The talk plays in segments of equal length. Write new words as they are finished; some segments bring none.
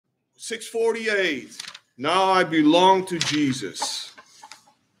648. Now I belong to Jesus.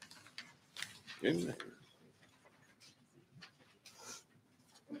 Amen.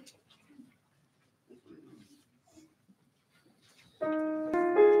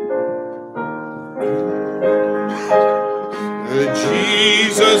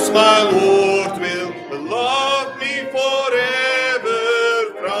 Jesus, my Lord, will love me forever.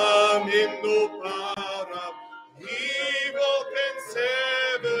 From him no power of evil can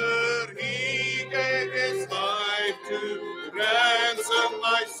sever. He gave his life to ransom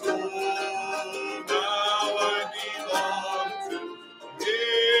my soul. Now I belong to him.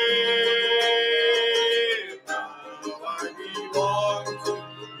 Now I belong to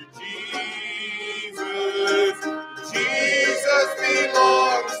Jesus. Jesus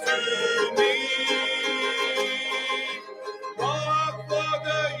belongs to me. Not for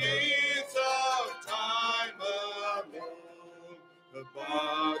the years of time alone,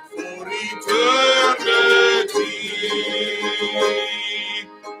 but for eternity.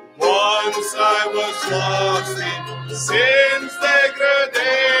 Once I was lost in sin's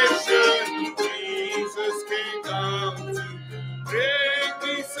degradation. Jesus came down to bring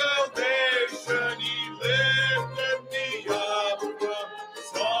me salvation. He lifted me up from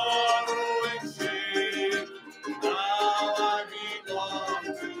sorrow and shame. Now I belong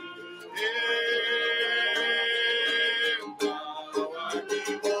to him. Now I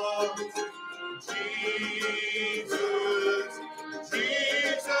belong to Jesus.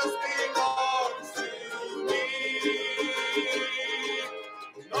 Jesus belongs to me.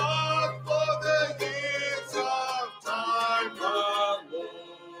 Not for the years of time alone,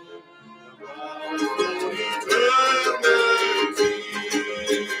 but for eternity.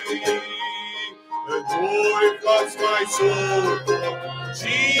 The joy floods my soul.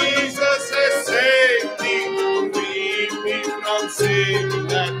 Jesus has saved me, freed me from sin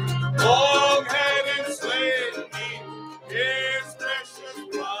that long had enslaved me. His precious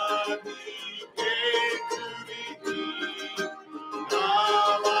blood He gave to redeem.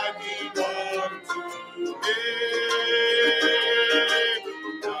 Now I belong to him.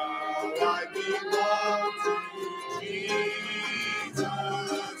 Now I belong to Jesus.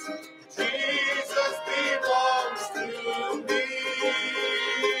 Jesus belongs to me.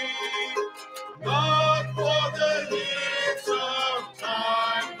 Not for the years of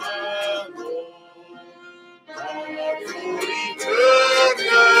time alone, but for eternity.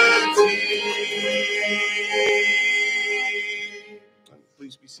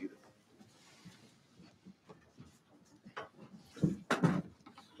 Please be seated.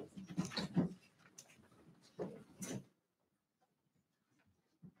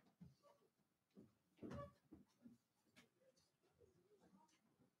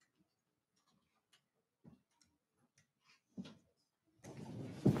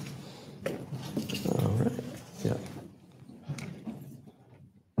 All right. Yeah.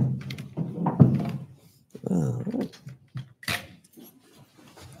 All right.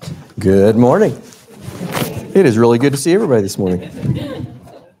 Good morning. It is really good to see everybody this morning.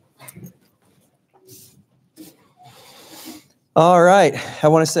 All right. I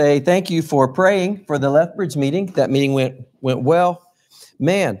want to say thank you for praying for the Lethbridge meeting. That meeting went well.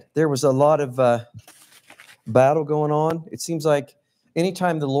 Man, there was a lot of battle going on. It seems like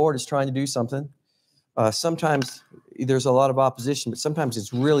anytime the Lord is trying to do something, sometimes there's a lot of opposition, but sometimes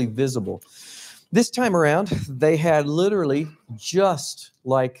it's really visible. This time around, they had literally just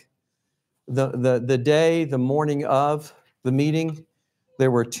like the morning of the meeting,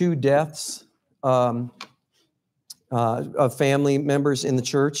 there were 2 deaths of family members in the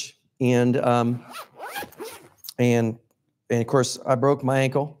church, and of course I broke my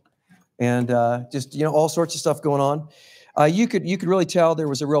ankle, and just all sorts of stuff going on. You could really tell there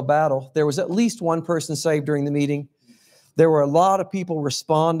was a real battle. There was at least one person saved during the meeting. There were a lot of people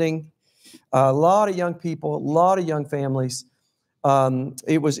responding, a lot of young people, a lot of young families.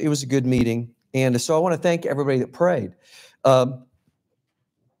 It was a good meeting, and so I want to thank everybody that prayed. I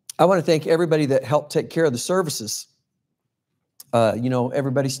want to thank everybody that helped take care of the services.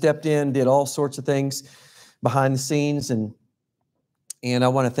 Everybody stepped in, did all sorts of things behind the scenes, and I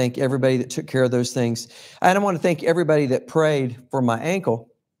want to thank everybody that took care of those things. And I want to thank everybody that prayed for my ankle.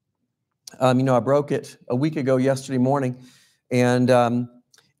 I broke it a week ago yesterday morning, and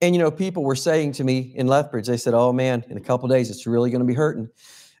people were saying to me in Lethbridge, they said, "Oh man, in a couple of days it's really going to be hurting."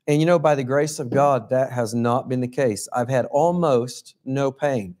 And by the grace of God, that has not been the case. I've had almost no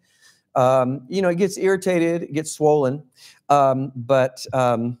pain. It gets irritated, it gets swollen, but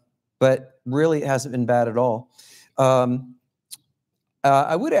really it hasn't been bad at all.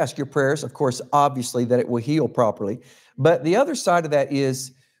 I would ask your prayers, of course, obviously, that it will heal properly. But the other side of that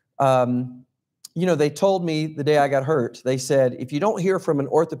is You know, they told me the day I got hurt, they said, if you don't hear from an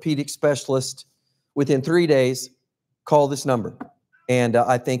orthopedic specialist within 3 days, call this number. And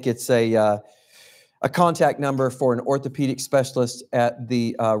I think it's a contact number for an orthopedic specialist at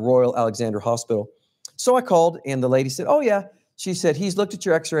the Royal Alexandra Hospital. So I called, and the lady said, oh, yeah. She said, he's looked at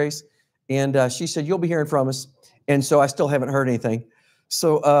your x-rays, and she said, you'll be hearing from us. And so I still haven't heard anything.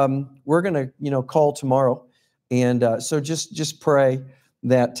 So we're going to, you know, call tomorrow. And so just pray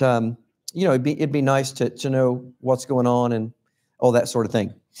that, you know, it'd be nice to know what's going on and all that sort of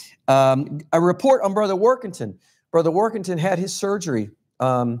thing. A report on Brother Workington. Brother Workington had his surgery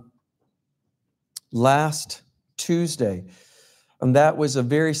last Tuesday, and that was a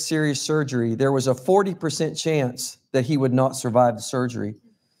very serious surgery. There was a 40% chance that he would not survive the surgery,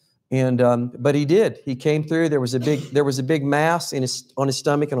 and but he did. He came through. There was a big mass on his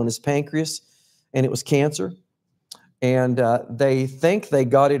stomach and on his pancreas, and it was cancer. And they think they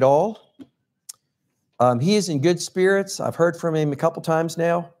got it all. He is in good spirits. I've heard from him a couple times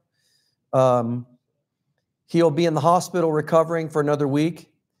now. He'll be in the hospital recovering for another week,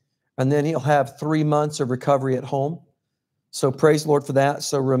 and then he'll have 3 months of recovery at home. So praise the Lord for that.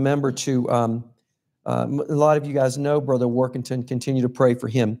 So remember to, a lot of you guys know Brother Workington, continue to pray for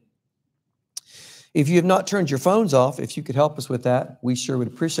him. If you have not turned your phones off, if you could help us with that, we sure would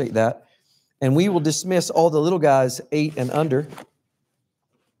appreciate that. And we will dismiss all the little guys 8 and under.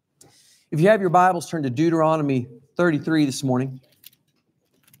 If you have your Bibles, turn to Deuteronomy 33 this morning.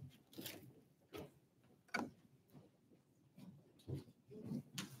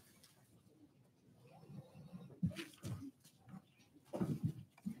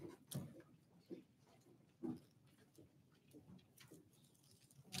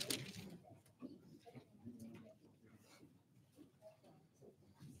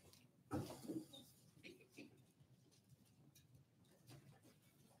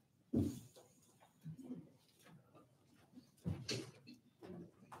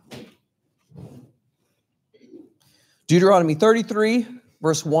 Deuteronomy 33,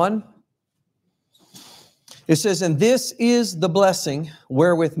 verse 1. It says, and this is the blessing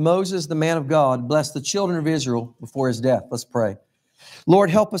wherewith Moses, the man of God, blessed the children of Israel before his death. Let's pray. Lord,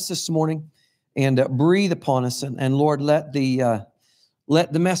 help us this morning and breathe upon us. And Lord, let the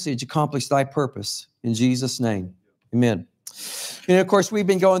message accomplish thy purpose in Jesus' name. Amen. And of course, we've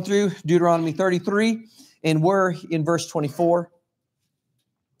been going through Deuteronomy 33, and we're in verse 24.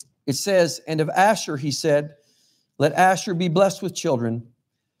 It says, and of Asher, he said, let Asher be blessed with children.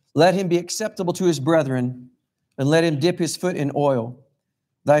 Let him be acceptable to his brethren, and let him dip his foot in oil.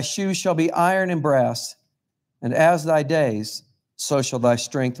 Thy shoes shall be iron and brass, and as thy days, so shall thy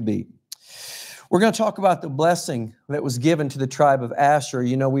strength be. We're going to talk about the blessing that was given to the tribe of Asher.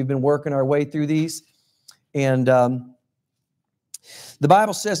 You know, we've been working our way through these, and the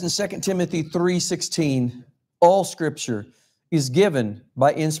Bible says in 2 Timothy 3:16, all Scripture is given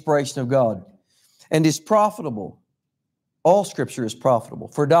by inspiration of God and is profitable. All Scripture is profitable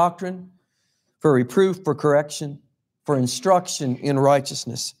for doctrine, for reproof, for correction, for instruction in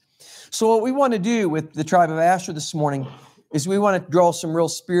righteousness. So what we want to do with the tribe of Asher this morning is we want to draw some real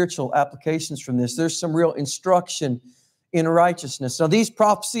spiritual applications from this. There's some real instruction in righteousness. Now, these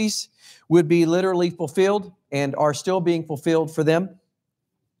prophecies would be literally fulfilled and are still being fulfilled for them.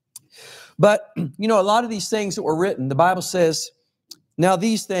 But, you know, a lot of these things that were written, the Bible says, now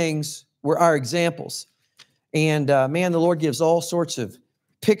these things were our examples. And man, the Lord gives all sorts of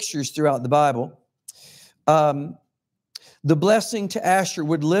pictures throughout the Bible. The blessing to Asher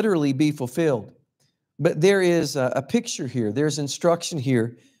would literally be fulfilled. But there is a picture here. There's instruction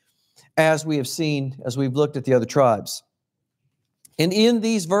here, as we have seen, as we've looked at the other tribes. And in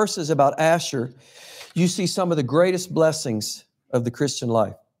these verses about Asher, you see some of the greatest blessings of the Christian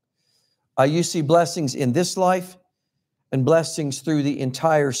life. You see blessings in this life and blessings through the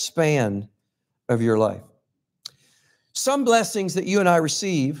entire span of your life. Some blessings that you and I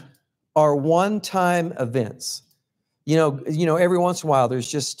receive are one-time events. You know, every once in a while, there's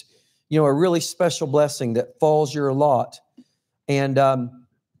just, you know, a really special blessing that falls your lot. And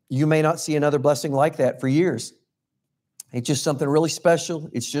you may not see another blessing like that for years. It's just something really special.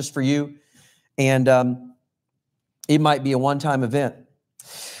 It's just for you. And it might be a one-time event.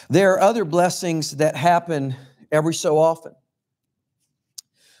 There are other blessings that happen every so often.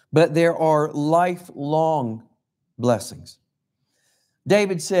 But there are lifelong blessings.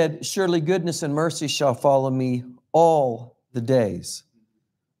 David said, surely goodness and mercy shall follow me all the days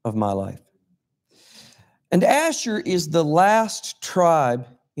of my life. And Asher is the last tribe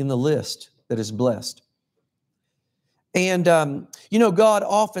in the list that is blessed. And, you know, God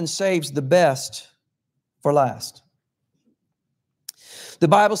often saves the best for last. The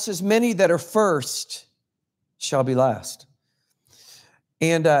Bible says, many that are first shall be last.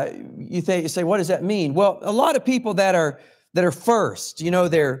 And you say, what does that mean? Well, a lot of people that are first,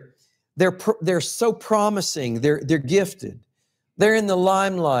 they're so promising. They're gifted. They're in the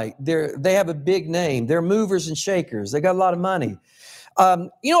limelight. They have a big name. They're movers and shakers. They got a lot of money. A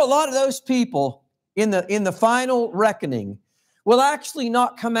lot of those people in the final reckoning will actually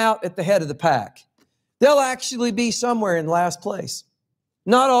not come out at the head of the pack. They'll actually be somewhere in last place.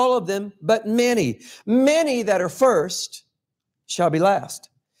 Not all of them, but many. Many that are first shall be last.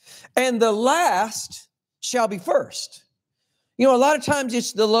 And the last shall be first. A lot of times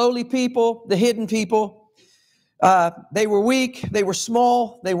it's the lowly people, the hidden people. They were weak, they were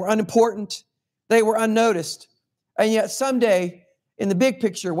small, they were unimportant, they were unnoticed. And yet someday, in the big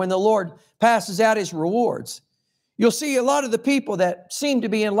picture, when the Lord passes out his rewards, you'll see a lot of the people that seem to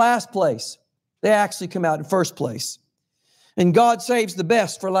be in last place, they actually come out in first place. And God saves the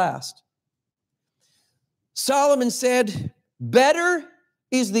best for last. Solomon said, better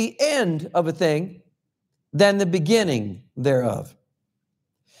is the end of a thing than the beginning thereof.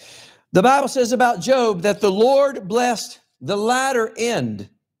 The Bible says about Job that the Lord blessed the latter end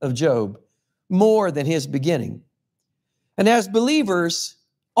of Job more than his beginning. And as believers,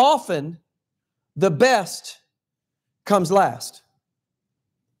 often the best comes last.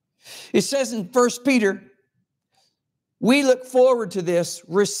 It says in 1 Peter, we look forward to this,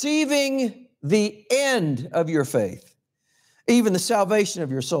 receiving the end of your faith, even the salvation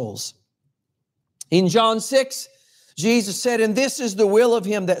of your souls. In John 6, Jesus said, and this is the will of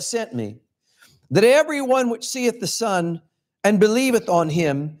him that sent me, that everyone which seeth the Son and believeth on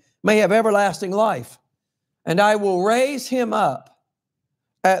him may have everlasting life, and I will raise him up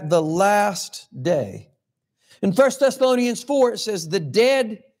at the last day. In 1 Thessalonians 4, it says, the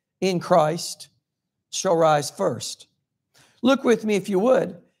dead in Christ shall rise first. Look with me, if you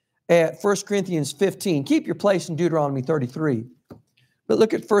would, at 1 Corinthians 15. Keep your place in Deuteronomy 33. But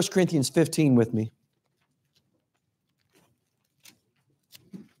look at 1 Corinthians 15 with me.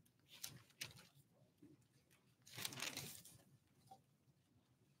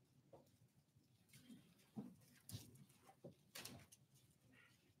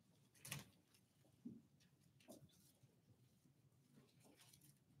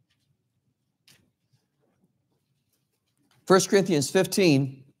 First Corinthians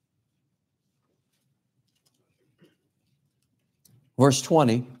 15, verse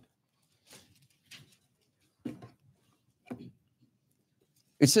 20.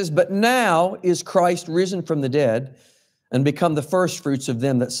 It says, but now is Christ risen from the dead and become the firstfruits of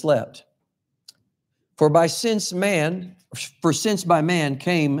them that slept. For since by man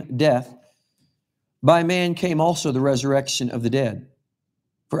came death, by man came also the resurrection of the dead.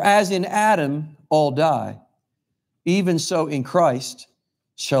 For as in Adam all die, even so in Christ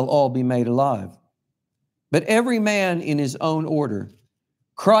shall all be made alive. But every man in his own order,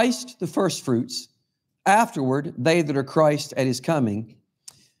 Christ the firstfruits, afterward they that are Christ at his coming.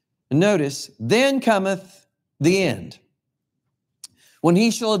 And notice, then cometh the end, when he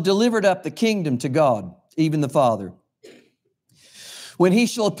shall have delivered up the kingdom to God, even the Father. When he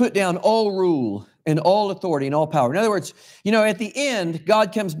shall have put down all rule and all authority and all power. In other words, at the end,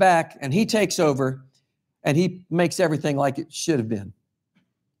 God comes back and he takes over and he makes everything like it should have been.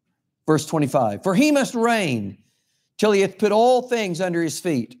 Verse 25, for he must reign till he hath put all things under his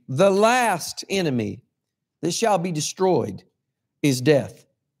feet. The last enemy that shall be destroyed is death.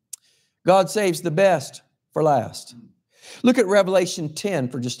 God saves the best for last. Look at Revelation 10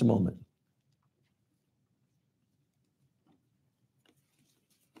 for just a moment.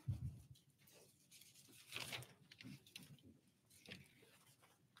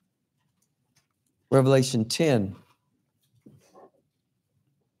 Revelation 10.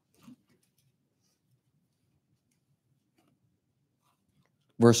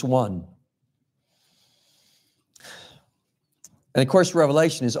 Verse 1. And of course,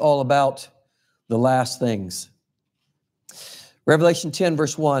 Revelation is all about the last things. Revelation 10,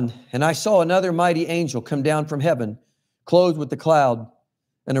 verse 1. And I saw another mighty angel come down from heaven, clothed with the cloud,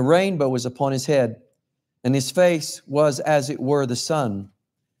 and a rainbow was upon his head, and his face was as it were the sun,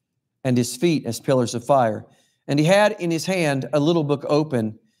 and his feet as pillars of fire. And he had in his hand a little book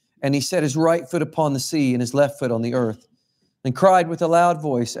open, and he set his right foot upon the sea and his left foot on the earth, and cried with a loud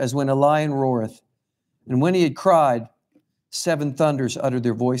voice as when a lion roareth. And when he had cried, 7 thunders uttered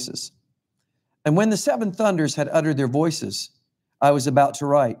their voices. And when the 7 thunders had uttered their voices, I was about to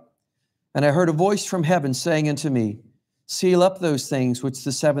write. And I heard a voice from heaven saying unto me, seal up those things which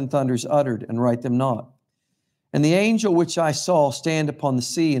the 7 thunders uttered, and write them not. And the angel which I saw stand upon the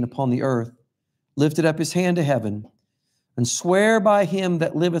sea and upon the earth lifted up his hand to heaven, and swear by him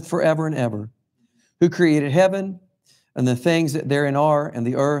that liveth forever and ever, who created heaven and the things that therein are, and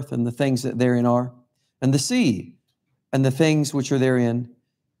the earth and the things that therein are, and the sea and the things which are therein,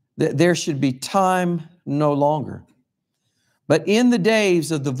 that there should be time no longer. But in the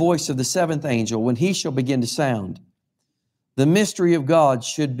days of the voice of the seventh angel, when he shall begin to sound, the mystery of God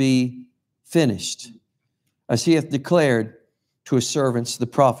should be finished, as he hath declared to his servants, the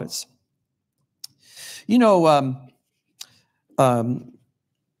prophets. You know,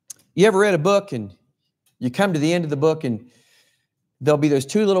 you ever read a book and you come to the end of the book and there'll be those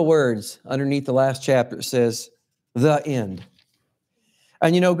two little words underneath the last chapter. It says, the end.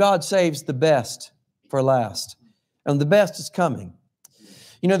 And you know, God saves the best for last. And the best is coming.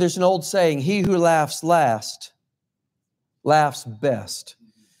 You know, there's an old saying, he who laughs last laughs best.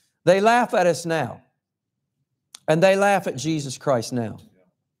 They laugh at us now. And they laugh at Jesus Christ now.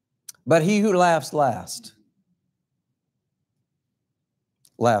 But he who laughs last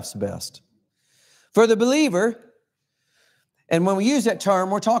laughs best. For the believer, and when we use that term,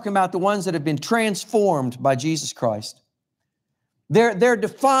 we're talking about the ones that have been transformed by Jesus Christ. They're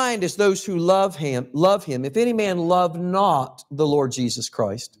defined as those who love Him. If any man love not the Lord Jesus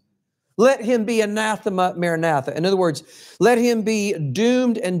Christ, let him be anathema maranatha. In other words, let him be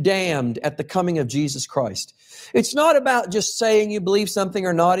doomed and damned at the coming of Jesus Christ. It's not about just saying you believe something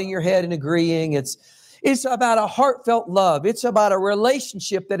or nodding your head and agreeing. It's about a heartfelt love. It's about a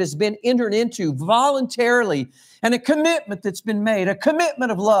relationship that has been entered into voluntarily and a commitment that's been made, a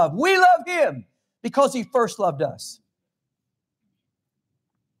commitment of love. We love Him because He first loved us.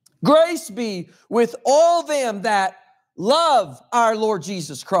 Grace be with all them that love our Lord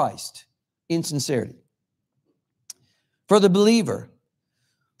Jesus Christ in sincerity. For the believer,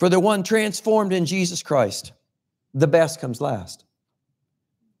 for the one transformed in Jesus Christ, the best comes last.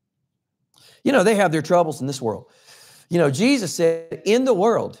 You know, they have their troubles in this world. You know, Jesus said, in the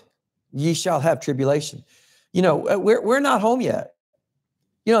world, ye shall have tribulation. You know, we're not home yet.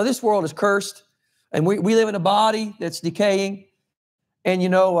 You know, this world is cursed, and we live in a body that's decaying. And, you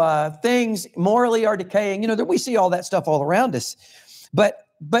know, things morally are decaying. You know, we see all that stuff all around us. But,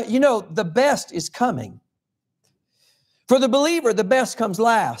 you know, the best is coming. For the believer, the best comes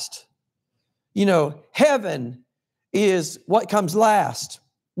last. You know, heaven is what comes last.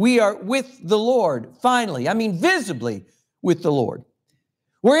 We are with the Lord, finally. I mean, visibly with the Lord.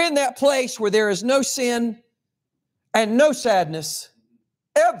 We're in that place where there is no sin and no sadness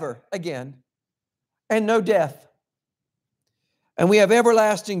ever again, and no death. And we have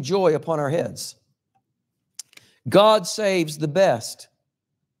everlasting joy upon our heads. God saves the best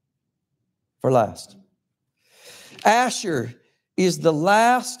for last. Asher is the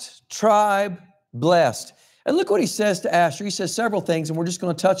last tribe blessed. And look what he says to Asher. He says several things, and we're just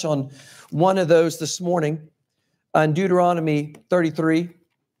going to touch on one of those this morning in Deuteronomy 33.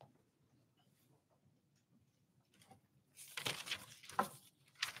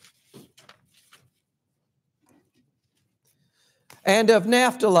 And of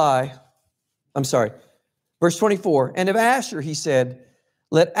Naphtali, verse 24, and of Asher, he said,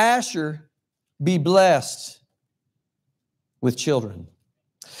 let Asher be blessed with children.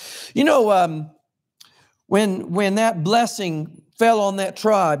 You know, when that blessing fell on that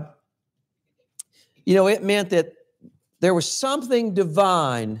tribe, you know, it meant that there was something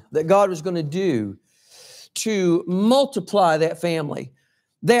divine that God was going to do to multiply that family.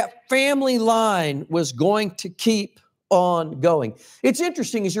 That family line was going to keep on going. It's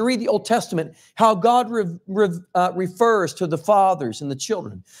interesting as you read the Old Testament how God refers to the fathers and the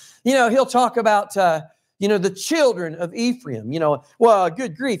children. You know, He'll talk about, you know, the children of Ephraim. You know, well,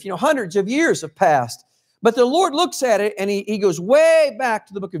 good grief, you know, hundreds of years have passed. But the Lord looks at it and he goes way back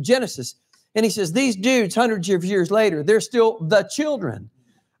to the book of Genesis. And He says, these dudes, hundreds of years later, they're still the children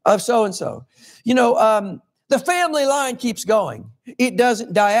of so-and-so. You know, the family line keeps going. It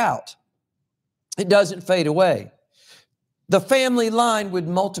doesn't die out. It doesn't fade away. The family line would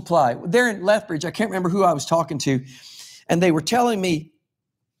multiply. There in Lethbridge, I can't remember who I was talking to, and they were telling me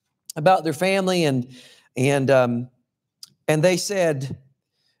about their family, and they said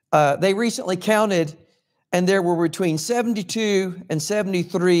they recently counted, and there were between 72 and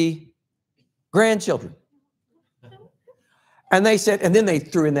 73 grandchildren. And they said, and then they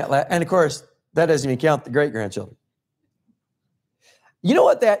threw in that, and of course, that doesn't even count the great-grandchildren. You know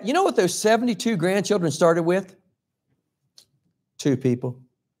what those 72 grandchildren started with? 2 people.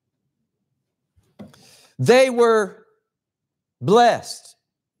 They were blessed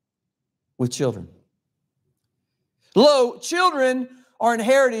with children. Lo, children are an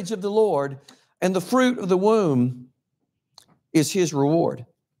heritage of the Lord, and the fruit of the womb is His reward.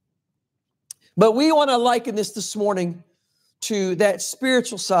 But we want to liken this morning to that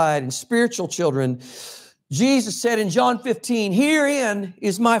spiritual side and spiritual children, Jesus said in John 15, herein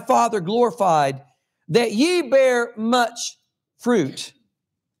is my Father glorified, that ye bear much fruit.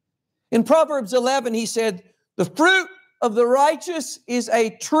 In Proverbs 11, he said, the fruit of the righteous is a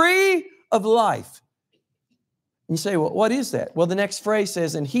tree of life. And you say, well, what is that? Well, the next phrase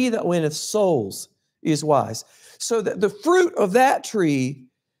says, and he that winneth souls is wise. So the fruit of that tree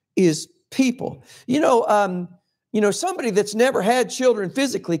is people. Somebody that's never had children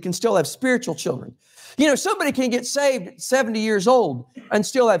physically can still have spiritual children. Somebody can get saved at 70 years old and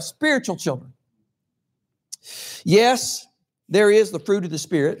still have spiritual children. Yes, there is the fruit of the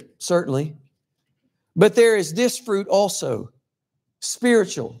Spirit, certainly. But there is this fruit also,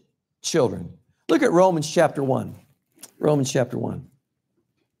 spiritual children. Look at Romans chapter 1. Romans chapter 1.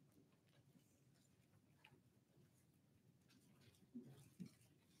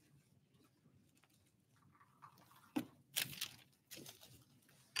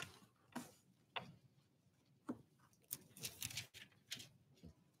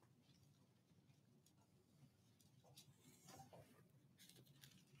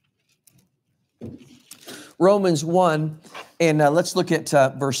 Romans 1, and let's look at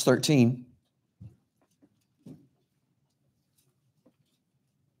verse 13.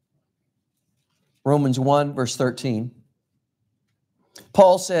 Romans 1, verse 13.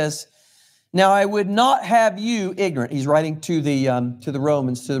 Paul says, now I would not have you ignorant. He's writing to the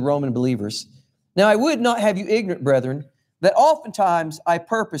Romans, to the Roman believers. Now I would not have you ignorant, brethren, that oftentimes I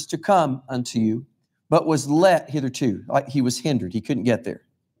purposed to come unto you, but was let hitherto. Like he was hindered. He couldn't get there.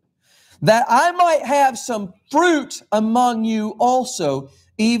 That I might have some fruit among you also,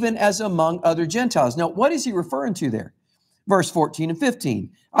 even as among other Gentiles. Now, what is he referring to there? Verse 14 and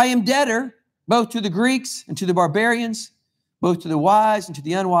 15. I am debtor both to the Greeks and to the barbarians, both to the wise and to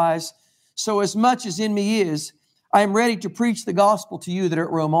the unwise. So as much as in me is, I am ready to preach the gospel to you that are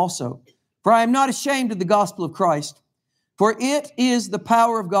at Rome also. For I am not ashamed of the gospel of Christ, for it is the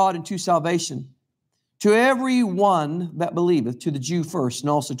power of God unto salvation, to every one that believeth, to the Jew first and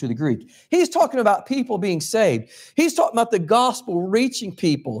also to the Greek. He's talking about people being saved. He's talking about the gospel reaching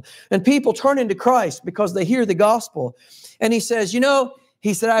people and people turning to Christ because they hear the gospel. And he says,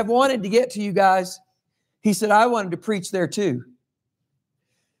 he said, I've wanted to get to you guys. He said, I wanted to preach there too.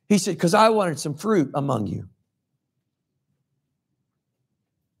 He said, because I wanted some fruit among you.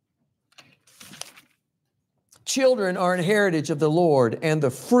 Children are an heritage of the Lord, and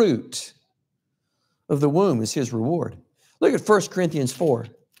the fruit of the womb is his reward. Look at 1 Corinthians 4.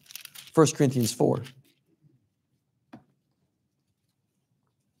 1 Corinthians 4.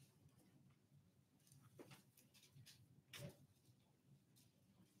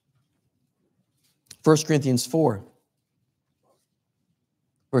 First Corinthians 4,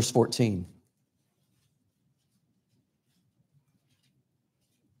 verse 14.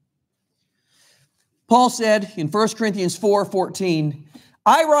 Paul said in 1 Corinthians 4:14,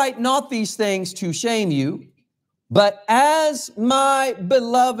 I write not these things to shame you, but as my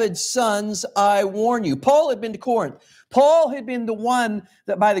beloved sons, I warn you. Paul had been to Corinth. Paul had been the one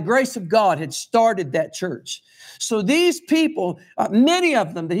that by the grace of God had started that church. So these people, many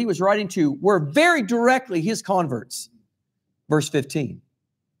of them that he was writing to were very directly his converts. Verse 15.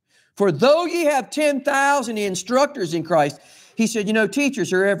 For though ye have 10,000 instructors in Christ, he said,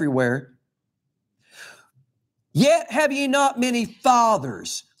 teachers are everywhere. Yet have ye not many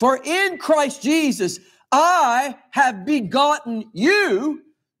fathers. For in Christ Jesus, I have begotten you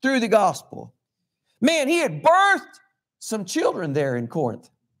through the gospel. Man, he had birthed some children there in Corinth.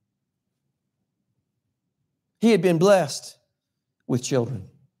 He had been blessed with children.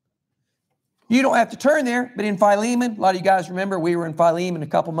 You don't have to turn there, but in Philemon, a lot of you guys remember we were in Philemon a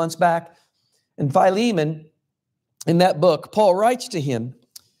couple months back. And Philemon, in that book, Paul writes to him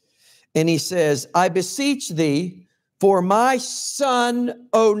and he says, I beseech thee for my son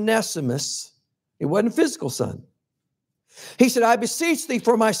Onesimus. It wasn't a physical son. He said, I beseech thee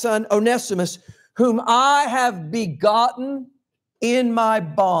for my son Onesimus, whom I have begotten in my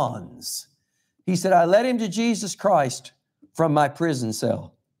bonds. He said, I led him to Jesus Christ from my prison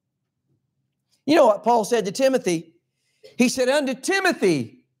cell. You know what Paul said to Timothy? He said, unto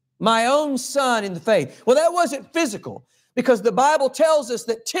Timothy, my own son in the faith. Well, that wasn't physical because the Bible tells us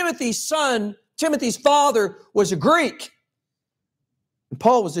that Timothy's father was a Greek. And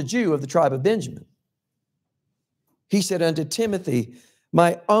Paul was a Jew of the tribe of Benjamin. He said unto Timothy,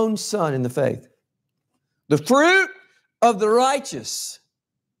 my own son in the faith. The fruit of the righteous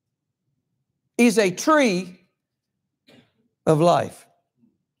is a tree of life.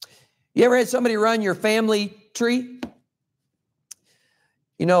 You ever had somebody run your family tree?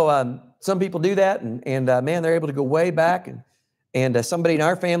 Some people do that, and man, they're able to go way back. And And somebody in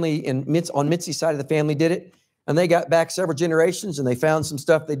our family, on Mitzi's side of the family, did it. And they got back several generations, and they found some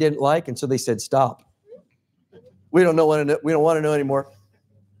stuff they didn't like, and so they said, "Stop. We don't want to know anymore."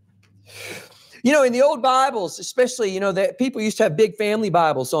 You know, in the old Bibles, especially, you know, that people used to have big family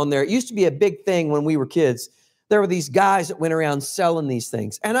Bibles on there. It used to be a big thing when we were kids. There were these guys that went around selling these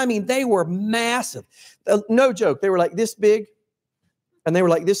things. And I mean, they were massive. No joke. They were like this big and they were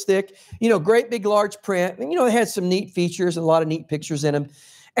like this thick, you know, great big large print. And, you know, they had some neat features and a lot of neat pictures in them.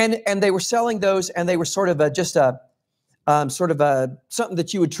 And they were selling those, and they were sort of something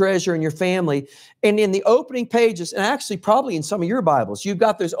that you would treasure in your family. And in the opening pages, and actually probably in some of your Bibles, you've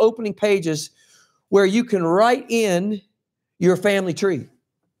got those opening pages where you can write in your family tree.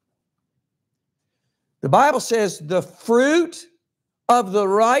 The Bible says the fruit of the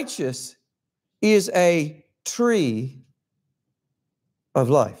righteous is a tree of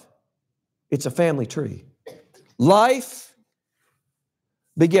life. It's a family tree. Life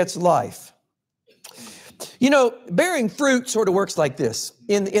begets life. You know, bearing fruit sort of works like this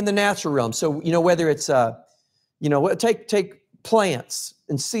in the natural realm. So, you know, whether it's, take plants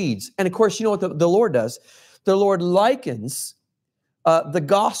and seeds. And of course, you know what the Lord does? The Lord likens the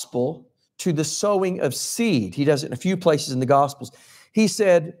gospel to the sowing of seed. He does it in a few places in the Gospels. He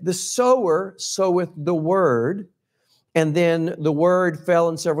said, the sower soweth the word, and then the word fell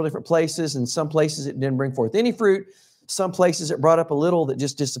in several different places, and some places it didn't bring forth any fruit. Some places it brought up a little that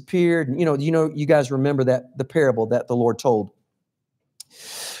just disappeared. And, you guys remember that, the parable that the Lord told.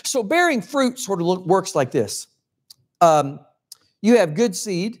 So bearing fruit sort of works like this. You have good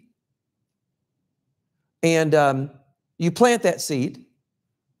seed, and you plant that seed,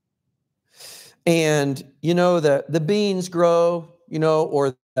 and, you know, the beans grow, you know,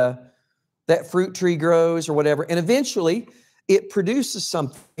 or that fruit tree grows or whatever. And eventually it produces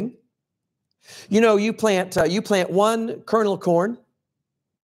something. You know, you plant one kernel of corn,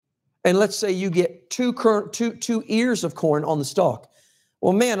 and let's say you get two ears of corn on the stalk.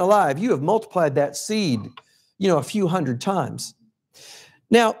 Well, man alive, you have multiplied that seed, you know, a few hundred times.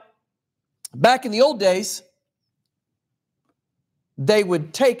 Now, back in the old days, they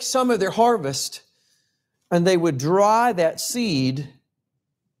would take some of their harvest and they would dry that seed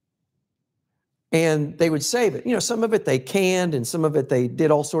and they would save it. You know, some of it they canned and some of it they did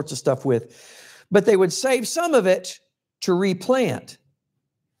all sorts of stuff with. But they would save some of it to replant.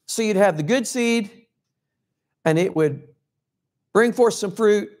 So you'd have the good seed and it would bring forth some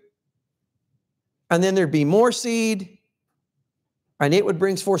fruit. And then there'd be more seed and it would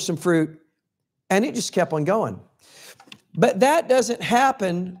bring forth some fruit. And it just kept on going. But that doesn't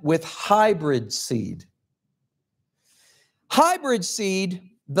happen with hybrid seed. Hybrid seed,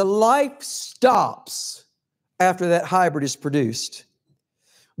 the life stops after that hybrid is produced.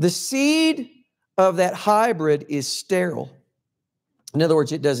 The seed of that hybrid is sterile. In other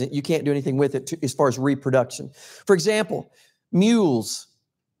words, you can't do anything with it as far as reproduction. For example, mules.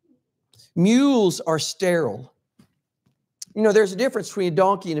 Mules are sterile. You know, there's a difference between a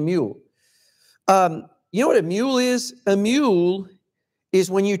donkey and a mule. You know what a mule is? A mule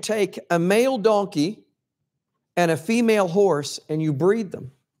is when you take a male donkey and a female horse and you breed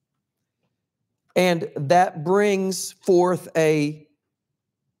them. And that brings forth a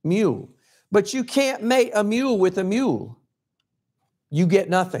mule. But you can't mate a mule with a mule. You get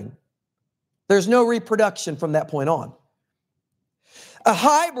nothing. There's no reproduction from that point on. A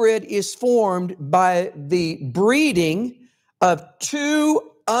hybrid is formed by the breeding of two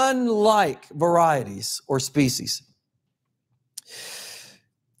unlike varieties or species.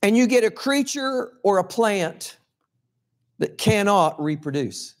 And you get a creature or a plant that cannot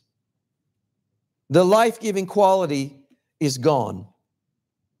reproduce. The life-giving quality is gone.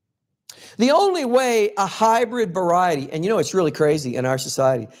 The only way a hybrid variety, and you know, it's really crazy in our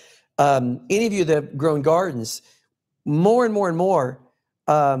society. Any of you that have grown gardens, more and more and more,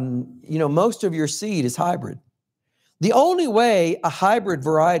 you know, most of your seed is hybrid. The only way a hybrid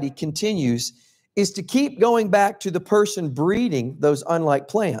variety continues is to keep going back to the person breeding those unlike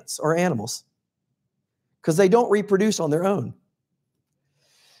plants or animals, because they don't reproduce on their own.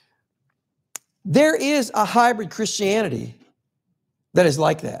 There is a hybrid Christianity that is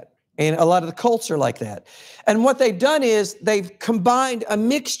like that, and a lot of the cults are like that. And what they've done is they've combined a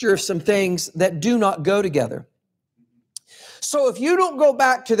mixture of some things that do not go together. So if you don't go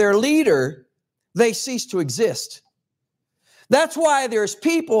back to their leader, they cease to exist. That's why there's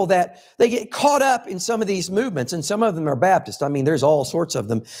people that they get caught up in some of these movements, and some of them are Baptist. I mean, there's all sorts of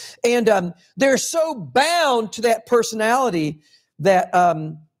them. And they're so bound to that personality that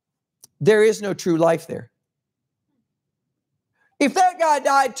there is no true life there. If that guy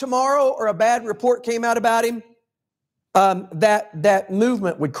died tomorrow or a bad report came out about him, that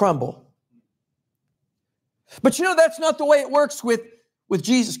movement would crumble. But you know, that's not the way it works with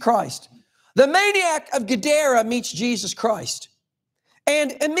Jesus Christ. The maniac of Gadara meets Jesus Christ.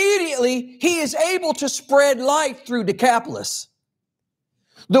 And immediately he is able to spread life through Decapolis.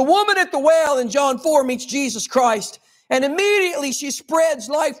 The woman at the well in John 4 meets Jesus Christ. And immediately she spreads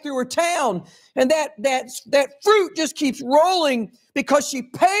life through her town. And that fruit just keeps rolling because she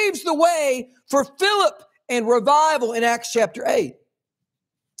paves the way for Philip and revival in Acts chapter 8.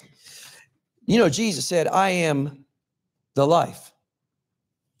 You know, Jesus said, I am the life.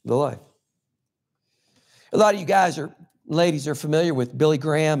 The life. A lot of you guys ladies are familiar with Billy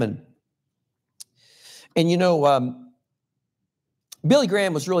Graham. And you know, Billy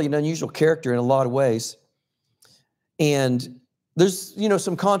Graham was really an unusual character in a lot of ways. And there's, you know,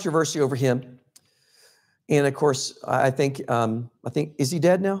 some controversy over him. And of course, I think, is he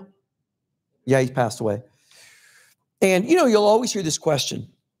dead now? Yeah, he's passed away. And, you know, you'll always hear this question.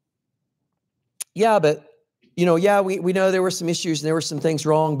 Yeah, but, you know, yeah, we know there were some issues and there were some things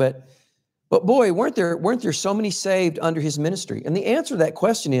wrong, but boy, weren't there so many saved under his ministry? And the answer to that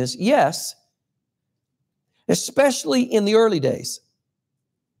question is yes, especially in the early days.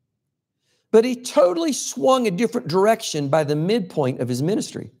 But he totally swung a different direction by the midpoint of his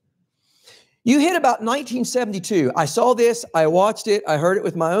ministry. You hit about 1972. I saw this, I watched it, I heard it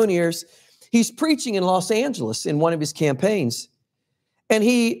with my own ears. He's preaching in Los Angeles in one of his campaigns. And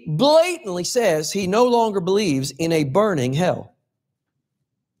he blatantly says he no longer believes in a burning hell.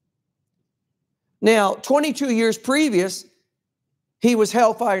 Now, 22 years previous, he was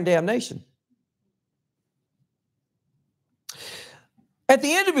hellfire and damnation. At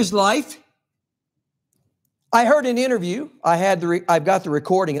the end of his life, I heard an interview. I've got the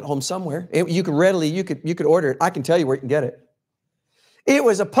recording at home somewhere. You could order it. I can tell you where you can get it. It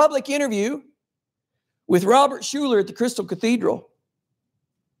was a public interview with Robert Schuller at the Crystal Cathedral.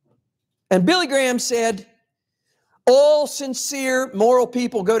 And Billy Graham said, all sincere, moral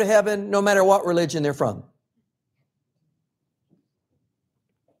people go to heaven no matter what religion they're from.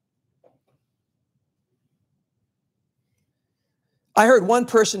 I heard one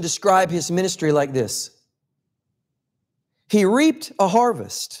person describe his ministry like this. He reaped a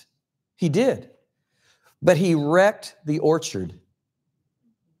harvest. He did. But he wrecked the orchard.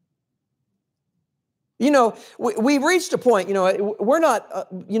 You know, we've reached a point, you know, we're not,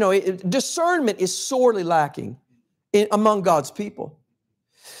 discernment is sorely lacking among God's people.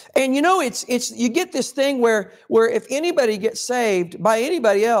 And you know, you get this thing where if anybody gets saved by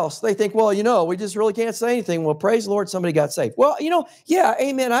anybody else, they think, well, you know, we just really can't say anything. Well, praise the Lord, somebody got saved. Well, you know, yeah,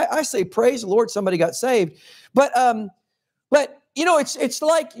 amen. I say praise the Lord, somebody got saved. But you know, it's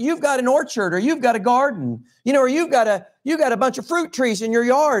like you've got an orchard or you've got a garden, you know, or you've got a bunch of fruit trees in your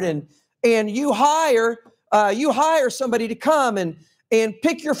yard, and you hire somebody to come and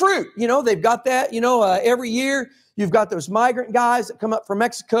pick your fruit. You know, they've got that, you know, every year you've got those migrant guys that come up from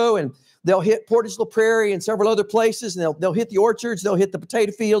Mexico, and they'll hit Portage La Prairie and several other places, and they'll hit the orchards, they'll hit the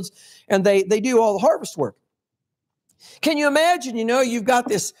potato fields, and they do all the harvest work. Can you imagine, you know, you've got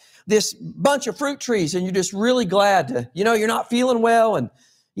this bunch of fruit trees, and you're just really glad to, you know, you're not feeling well, and,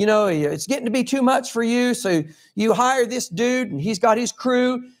 you know, it's getting to be too much for you. So you hire this dude, and he's got his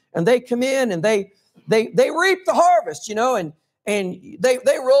crew, and they come in and they reap the harvest, you know, and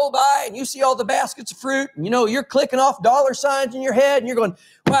they roll by, and you see all the baskets of fruit, and, you know, you're clicking off dollar signs in your head, and you're going,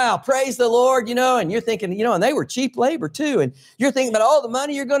 wow, praise the Lord, you know, and you're thinking, you know, and they were cheap labor too. And you're thinking about all the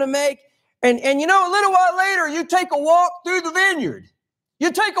money you're going to make. And you know, a little while later, you take a walk through the vineyard.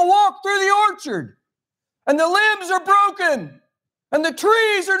 You take a walk through the orchard, and the limbs are broken, and the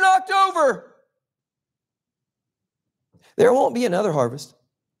trees are knocked over. There won't be another harvest.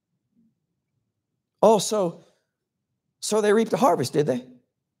 Oh, so they reaped a harvest, did they?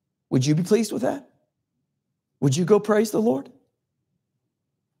 Would you be pleased with that? Would you go praise the Lord?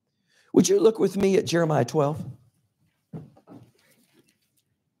 Would you look with me at Jeremiah 12?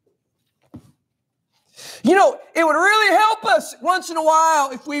 You know, it would really help us once in a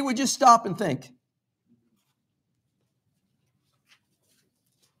while if we would just stop and think.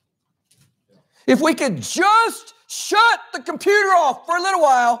 If we could just shut the computer off for a little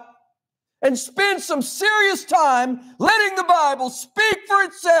while and spend some serious time letting the Bible speak for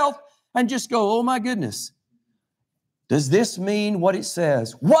itself and just go, oh my goodness, does this mean what it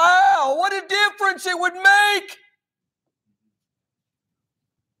says? Wow, what a difference it would make.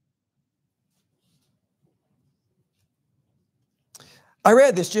 I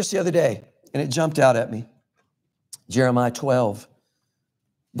read this just the other day, and it jumped out at me. Jeremiah 12,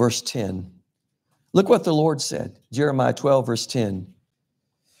 verse 10. Look what the Lord said. Jeremiah 12, verse 10.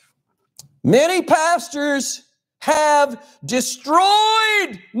 Many pastors have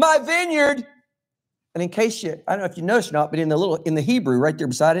destroyed my vineyard. And in case you, I don't know if you noticed or not, but in the Hebrew right there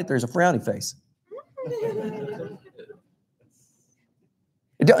beside it, there's a frowny face.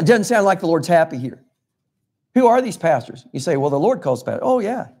 It doesn't sound like the Lord's happy here. Who are these pastors? You say, well, the Lord calls pastors. Oh,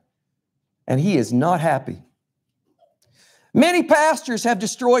 yeah. And he is not happy. Many pastors have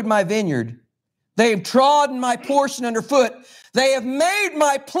destroyed my vineyard. They have trodden my portion underfoot. They have made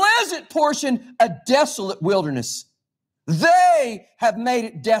my pleasant portion a desolate wilderness. They have made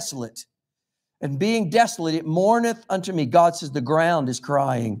it desolate. And being desolate, it mourneth unto me. God says the ground is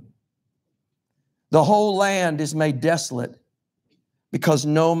crying. The whole land is made desolate because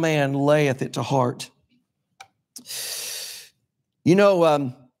no man layeth it to heart. You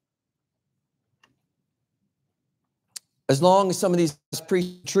know, as long as some of these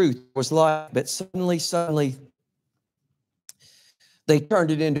preach truth was life, but suddenly they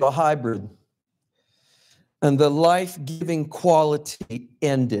turned it into a hybrid. And the life-giving quality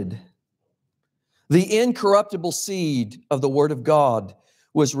ended. The incorruptible seed of the Word of God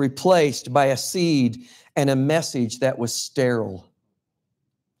was replaced by a seed and a message that was sterile.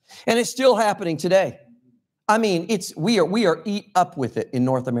 And it's still happening today. I mean, we are eat up with it in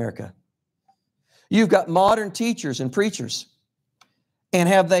North America. You've got modern teachers and preachers. And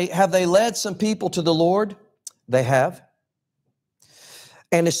have they led some people to the Lord? They have.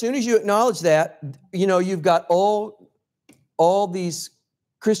 And as soon as you acknowledge that, you know, you've got all these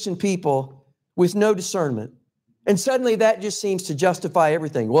Christian people with no discernment. And suddenly that just seems to justify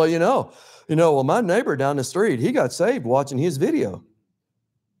everything. Well, well, my neighbor down the street, he got saved watching his video.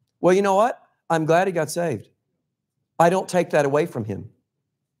 Well, you know what? I'm glad he got saved. I don't take that away from him.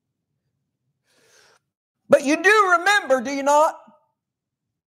 But you do remember, do you not,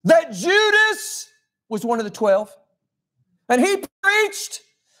 that Judas was one of the 12. And he preached,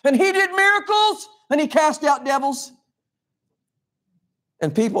 and he did miracles, and he cast out devils.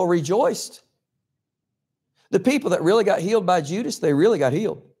 And people rejoiced. The people that really got healed by Judas, they really got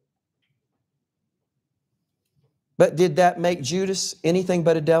healed. But did that make Judas anything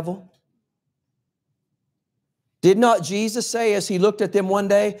but a devil? Did not Jesus say as he looked at them one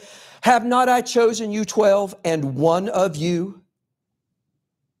day, have not I chosen you 12, and one of you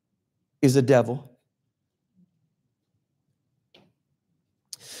is a devil?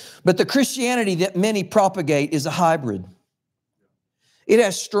 But the Christianity that many propagate is a hybrid. It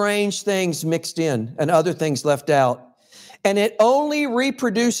has strange things mixed in and other things left out. And it only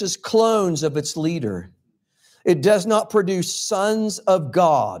reproduces clones of its leader. It does not produce sons of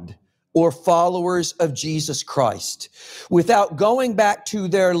God or followers of Jesus Christ. Without going back to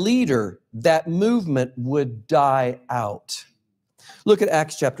their leader, that movement would die out. Look at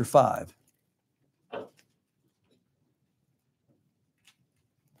Acts chapter 5.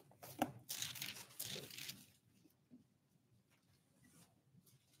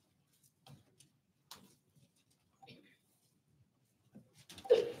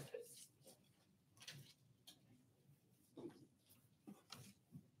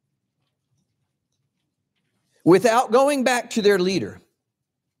 Without going back to their leader.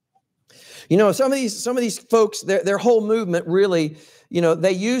 You know, some of these folks, their whole movement really,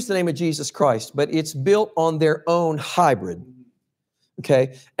 they use the name of Jesus Christ, but it's built on their own hybrid.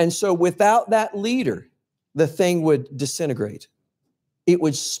 Okay? And so without that leader, the thing would disintegrate. It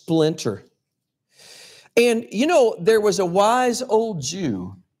would splinter. And, there was a wise old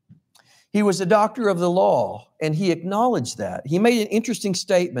Jew. He was a doctor of the law, and he acknowledged that. He made an interesting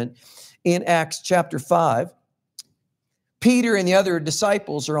statement in Acts chapter 5. Peter and the other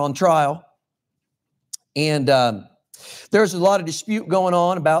disciples are on trial, and there's a lot of dispute going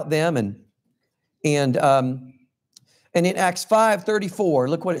on about them. And in Acts 5:34,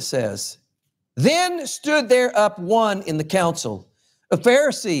 look what it says. Then stood there up one in the council, a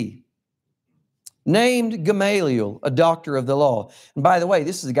Pharisee named Gamaliel, a doctor of the law. And by the way,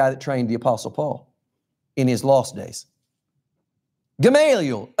 this is the guy that trained the Apostle Paul in his lost days.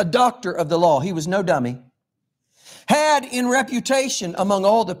 Gamaliel, a doctor of the law. He was no dummy. Had in reputation among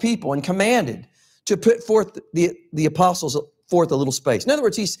all the people and commanded to put forth the apostles forth a little space. In other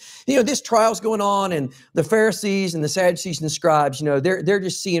words, this trial's going on, and the Pharisees and the Sadducees and the scribes, they're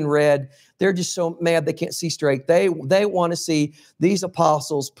just seeing red. They're just so mad they can't see straight. They want to see these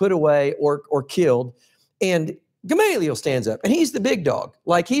apostles put away or killed. And Gamaliel stands up, and he's the big dog.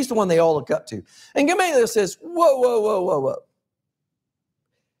 Like, he's the one they all look up to. And Gamaliel says, whoa.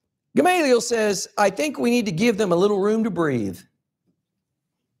 Gamaliel says, I think we need to give them a little room to breathe.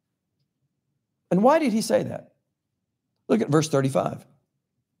 And why did he say that? Look at verse 35.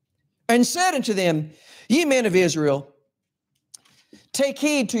 And said unto them, ye men of Israel, Take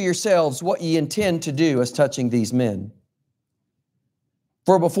heed to yourselves what ye intend to do as touching these men.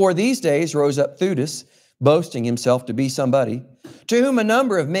 For before these days rose up Theudas, boasting himself to be somebody, to whom a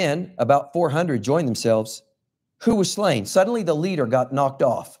number of men, about 400, joined themselves, who was slain. Suddenly the leader got knocked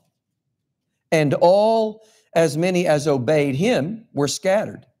off, and all as many as obeyed him were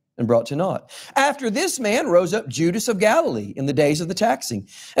scattered and brought to naught. After this man rose up Judas of Galilee in the days of the taxing,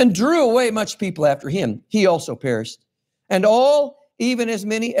 and drew away much people after him. He also perished. And all, even as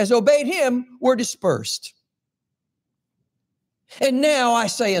many as obeyed him, were dispersed. And now I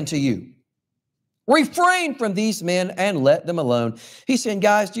say unto you, refrain from these men and let them alone. He's saying,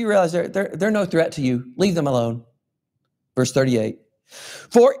 guys, do you realize they're no threat to you? Leave them alone. Verse 38.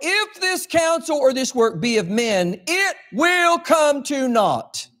 For if this counsel or this work be of men, it will come to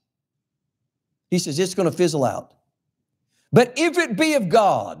naught. He says it's going to fizzle out. But if it be of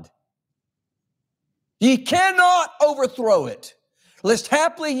God, ye cannot overthrow it, lest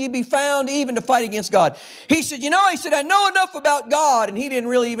haply ye be found even to fight against God. He said, I know enough about God, and he didn't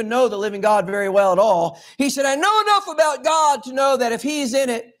really even know the living God very well at all. He said, I know enough about God to know that if he's in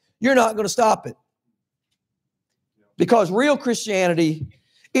it, you're not going to stop it. Because real Christianity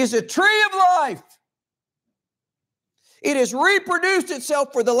is a tree of life. It has reproduced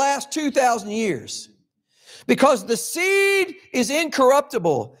itself for the last 2,000 years. Because the seed is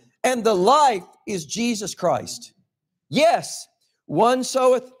incorruptible and the life is Jesus Christ. Yes, one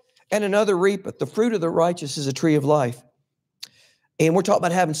soweth and another reapeth. The fruit of the righteous is a tree of life. And we're talking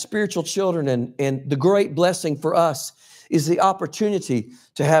about having spiritual children, and the great blessing for us is the opportunity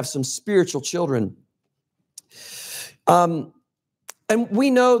to have some spiritual children. And we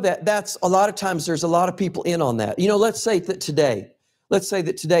know that that's a lot of times there's a lot of people in on that. Let's say that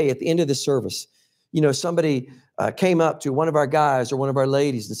today at the end of this service, somebody came up to one of our guys or one of our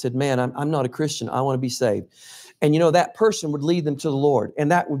ladies and said, man, I'm not a Christian. I want to be saved. And that person would lead them to the Lord. And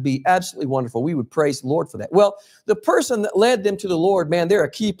that would be absolutely wonderful. We would praise the Lord for that. Well, the person that led them to the Lord, man, they're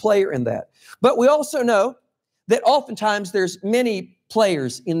a key player in that. But we also know that oftentimes there's many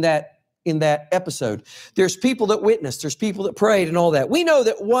players in that episode. There's people that witnessed, there's people that prayed and all that. We know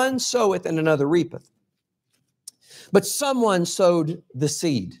that one soweth and another reapeth. But someone sowed the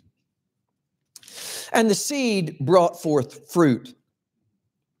seed. And the seed brought forth fruit.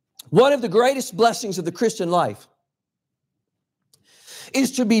 One of the greatest blessings of the Christian life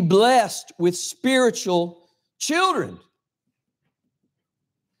is to be blessed with spiritual children.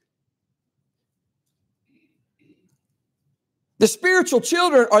 The spiritual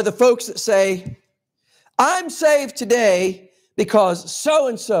children are the folks that say, I'm saved today because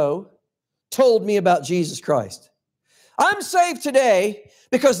so-and-so told me about Jesus Christ. I'm saved today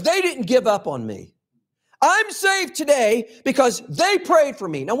because they didn't give up on me. I'm saved today because they prayed for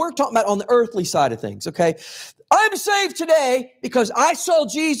me. Now we're talking about on the earthly side of things, okay? I'm saved today because I saw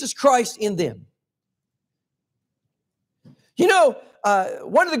Jesus Christ in them.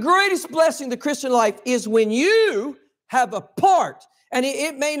 One of the greatest blessings of the Christian life is when you have a part, and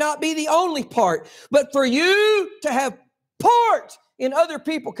it may not be the only part, but for you to have part in other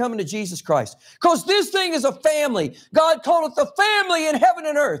people coming to Jesus Christ. Because this thing is a family. God called it the family in heaven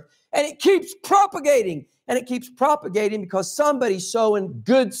and earth. And it keeps propagating. And it keeps propagating because somebody's sowing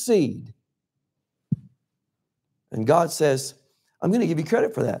good seed. And God says, I'm going to give you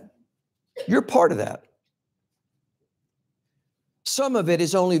credit for that. You're part of that. Some of it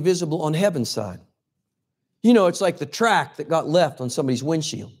is only visible on heaven's side. It's like the track that got left on somebody's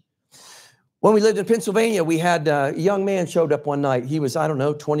windshield. When we lived in Pennsylvania, we had a young man showed up one night. He was,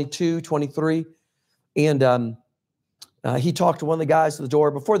 22, 23. And he talked to one of the guys at the door.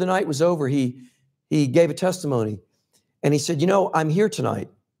 Before the night was over, he gave a testimony. And he said, I'm here tonight.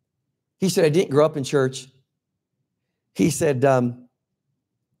 He said, I didn't grow up in church. He said, and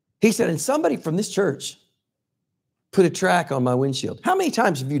somebody from this church put a track on my windshield. How many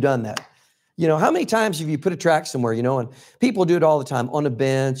times have you done that? How many times have you put a track somewhere, and people do it all the time on a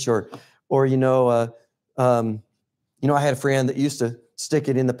bench or I had a friend that used to stick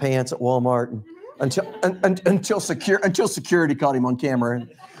it in the pants at Walmart until security caught him on camera.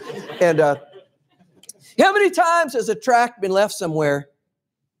 And how many times has a track been left somewhere?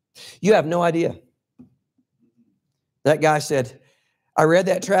 You have no idea. That guy said, I read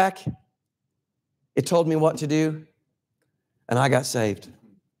that track. It told me what to do, and I got saved.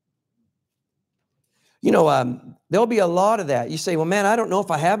 There'll be a lot of that. You say, well, man, I don't know if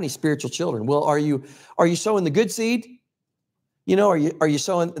I have any spiritual children. Well, are you sowing the good seed? Are you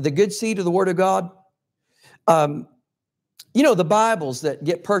sowing the good seed of the Word of God? You know, the Bibles that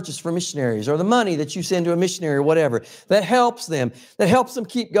get purchased for missionaries, or the money that you send to a missionary or whatever, that helps them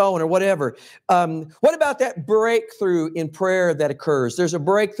keep going or whatever. What about that breakthrough in prayer that occurs? There's a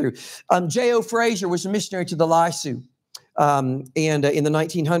breakthrough. J.O. Frazier was a missionary to the Lysu and in the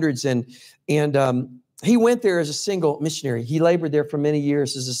 1900s, and he went there as a single missionary. He labored there for many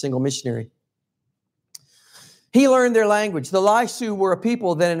years as a single missionary. He learned their language. The Lysu were a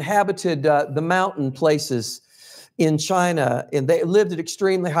people that inhabited the mountain places in China, and they lived at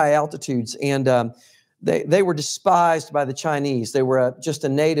extremely high altitudes, and they were despised by the Chinese. They were just a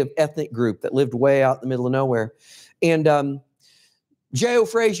native ethnic group that lived way out in the middle of nowhere. And J.O.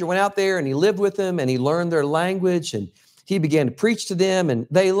 Frazier went out there and he lived with them and he learned their language and he began to preach to them, and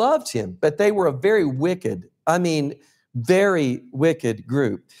they loved him, but they were a very wicked, very wicked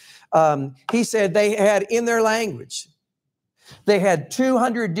group. He said they had in their language, they had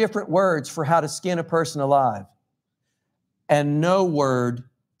 200 different words for how to skin a person alive, and no word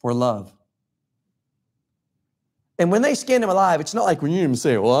for love. And when they skinned him alive, it's not like when you even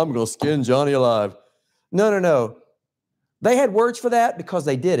say, well, I'm going to skin Johnny alive. No. They had words for that because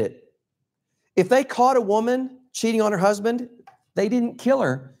they did it. If they caught a woman cheating on her husband, they didn't kill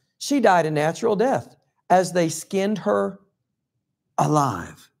her. She died a natural death as they skinned her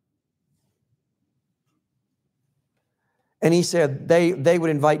alive. And he said they would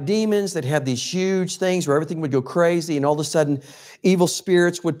invite demons that have these huge things where everything would go crazy, and all of a sudden evil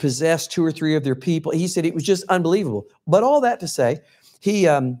spirits would possess 2 or 3 of their people. He said it was just unbelievable. But all that to say,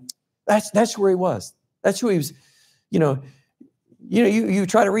 that's where he was. That's who he was. You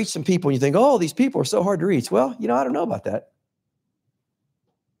try to reach some people and you think, oh, these people are so hard to reach. Well, I don't know about that.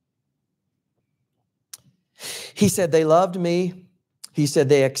 He said they loved me. He said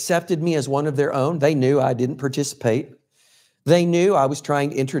they accepted me as one of their own. They knew I didn't participate. They knew I was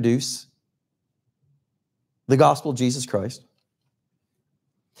trying to introduce the gospel of Jesus Christ.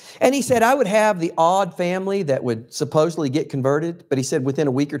 And he said I would have the odd family that would supposedly get converted, but he said within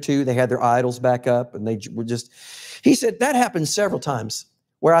a week or 2, they had their idols back up and they were just, he said that happened several times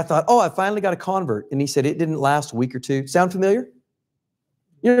where I thought, oh, I finally got a convert. And he said it didn't last a week or 2. Sound familiar?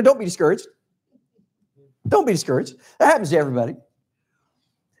 Don't be discouraged. Don't be discouraged. That happens to everybody.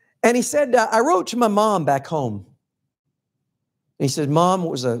 And he said, I wrote to my mom back home. And he said, Mom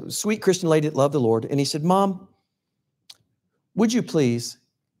was a sweet Christian lady that loved the Lord. And he said, Mom, would you please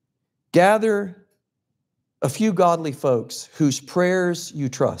gather a few godly folks whose prayers you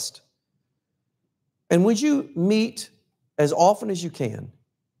trust? And would you meet as often as you can?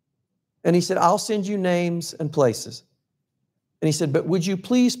 And he said, I'll send you names and places. And he said, but would you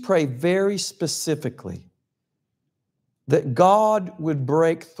please pray very specifically that God would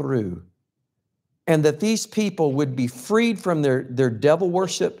break through and that these people would be freed from their devil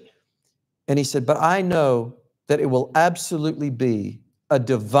worship. And he said, but I know that it will absolutely be a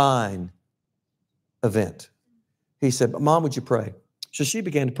divine event. He said, but Mom, would you pray? So she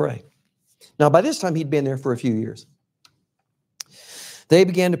began to pray. Now, by this time, he'd been there for a few years. They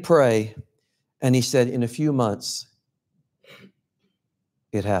began to pray, and he said, in a few months,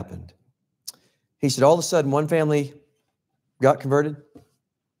 it happened. He said, all of a sudden, one family got converted,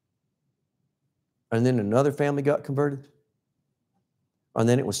 and then another family got converted, and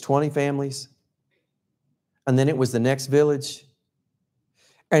then it was 20 families, and then it was the next village,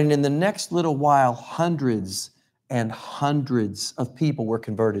 and in the next little while, hundreds and hundreds of people were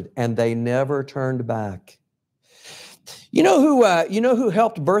converted, and they never turned back. You know who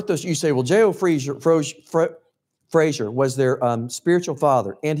helped birth those? You say, well, J.O. Frazier was their spiritual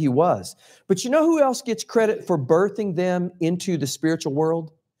father, and he was. But you know who else gets credit for birthing them into the spiritual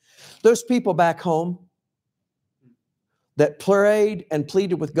world? Those people back home that prayed and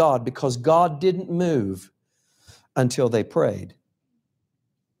pleaded with God because God didn't move until they prayed.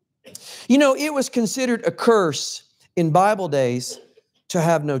 It was considered a curse in Bible days to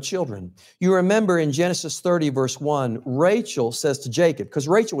have no children. You remember in Genesis 30, verse 1, Rachel says to Jacob, because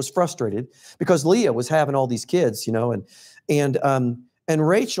Rachel was frustrated because Leah was having all these kids, and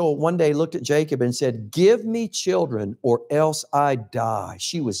Rachel one day looked at Jacob and said, give me children or else I die.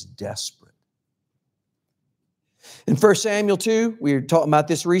 She was desperate. In 1 Samuel 2, we were talking about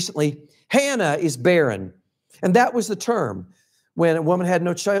this recently, Hannah is barren. And that was the term. When a woman had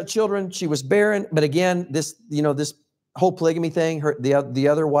no children, she was barren. But again, this whole polygamy thing, the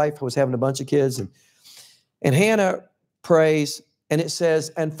other wife was having a bunch of kids. And Hannah prays, and it says,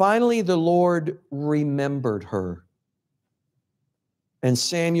 and finally the Lord remembered her. And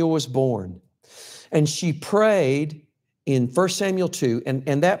Samuel was born. And she prayed in 1 Samuel 2,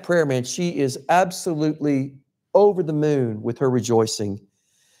 and that prayer, man, she is absolutely over the moon with her rejoicing.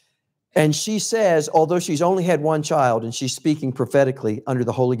 And she says, although she's only had one child and she's speaking prophetically under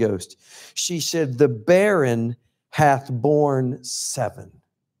the Holy Ghost, she said, the barren hath borne 7.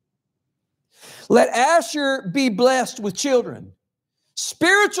 Let Asher be blessed with children,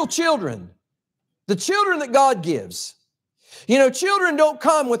 spiritual children, the children that God gives. You know, children don't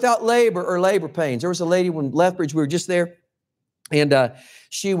come without labor or labor pains. There was a lady when Lethbridge, we were just there, and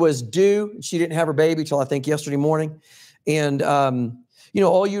she was due. She didn't have her baby till I think yesterday morning. And, you know,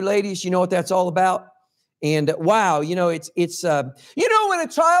 all you ladies, you know what that's all about. And wow, you know, it's you know, when a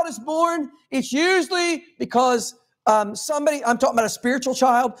child is born, it's usually because somebody, I'm talking about a spiritual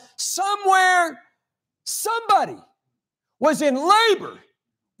child, somewhere, somebody was in labor.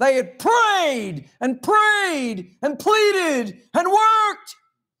 They had prayed and prayed and pleaded and worked.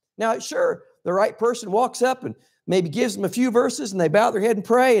 Now, sure, the right person walks up and maybe gives them a few verses and they bow their head and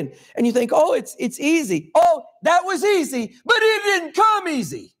pray. And you think, oh, it's easy. Oh, that was easy, but it didn't come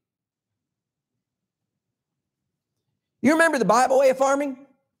easy. You remember the Bible way of farming?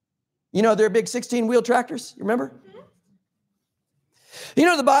 You know, they're big 16-wheel tractors. You remember? You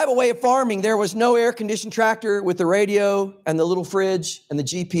know, the Bible way of farming, there was no air-conditioned tractor with the radio and the little fridge and the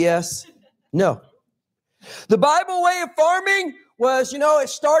GPS. No. The Bible way of farming was, you know, it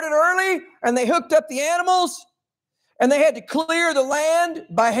started early and they hooked up the animals and they had to clear the land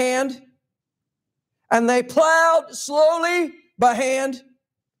by hand and they plowed slowly by hand.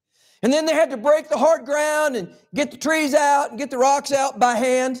 And then they had to break the hard ground and get the trees out and get the rocks out by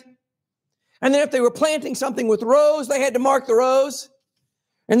hand. And then if they were planting something with rows, they had to mark the rows.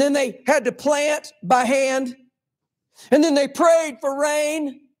 And then they had to plant by hand. And then they prayed for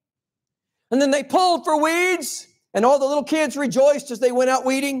rain. And then they pulled for weeds. And all the little kids rejoiced as they went out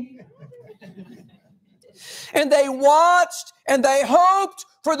weeding. And they watched and they hoped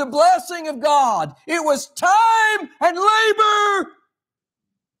for the blessing of God. It was time and labor.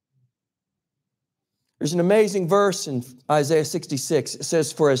 There's an amazing verse in Isaiah 66. It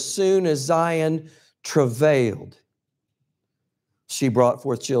says, for as soon as Zion travailed, she brought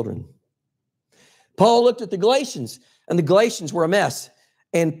forth children. Paul looked at the Galatians, and the Galatians were a mess.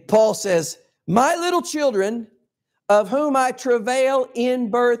 And Paul says, my little children, of whom I travail in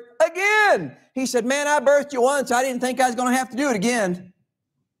birth again. He said, man, I birthed you once. I didn't think I was going to have to do it again.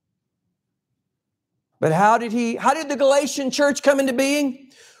 But how did the Galatian church come into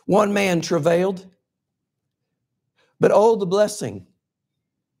being? One man travailed. But oh, the blessing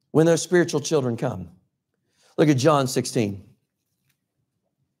when those spiritual children come. Look at John 16.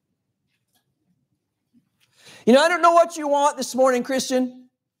 You know, I don't know what you want this morning, Christian.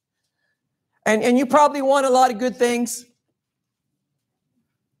 And you probably want a lot of good things.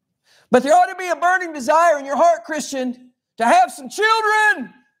 But there ought to be a burning desire in your heart, Christian, to have some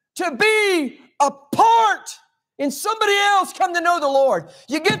children, to be a part in somebody else come to know the Lord.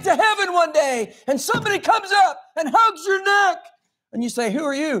 You get to heaven one day and somebody comes up and hugs your neck. And you say, who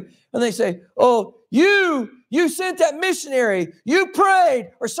are you? And they say, oh, you sent that missionary. You prayed.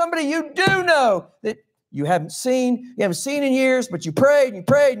 Or somebody you do know that you haven't seen in years, but you prayed and you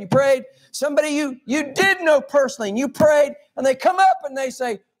prayed and you prayed. Somebody you did know personally and you prayed. And they come up and they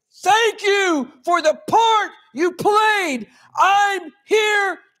say, thank you for the part you played. I'm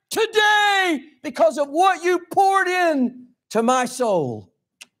here today because of what you poured in to my soul.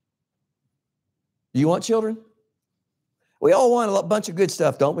 Do you want children? We all want a bunch of good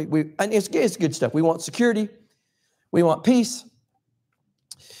stuff, don't we? And it's good stuff. We want security. We want peace.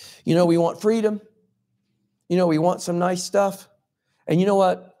 You know, we want freedom. You know, we want some nice stuff. And you know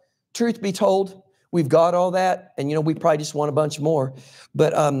what? Truth be told, we've got all that. And, you know, we probably just want a bunch more.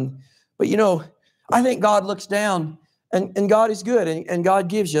 But you know, I think God looks down and God is good. And God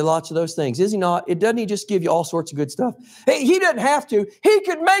gives you lots of those things. Is he not? Doesn't he just give you all sorts of good stuff? Hey, he doesn't have to. He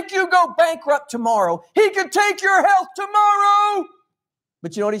could make you go bankrupt tomorrow. He could take your health tomorrow.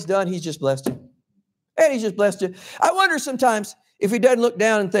 But you know what he's done? He's just blessed you. And he's just blessed you. I wonder sometimes if he doesn't look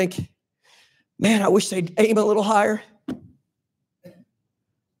down and think, man, I wish they'd aim a little higher.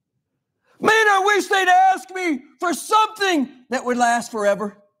 Man, I wish they'd ask me for something that would last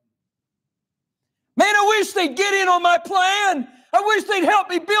forever. Man, I wish they'd get in on my plan. I wish they'd help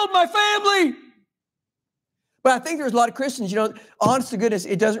me build my family. But I think there's a lot of Christians, you know, honest to goodness,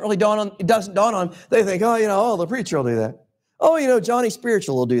 it doesn't dawn on them. They think, oh, you know, oh, the preacher will do that. Oh, you know, Johnny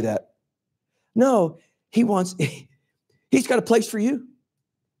Spiritual will do that. No, he's got a place for you.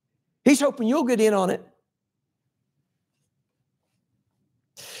 He's hoping you'll get in on it.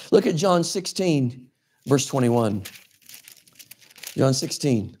 Look at John 16, verse 21. John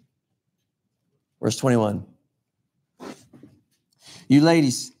 16, verse 21. You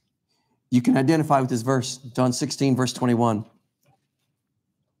ladies, you can identify with this verse. John 16, verse 21.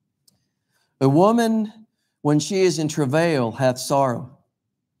 A woman, when she is in travail, hath sorrow.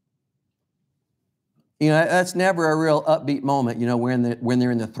 You know, that's never a real upbeat moment, you know, when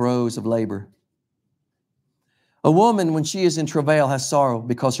they're in the throes of labor. A woman, when she is in travail, has sorrow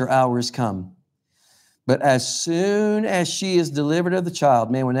because her hour is come. But as soon as she is delivered of the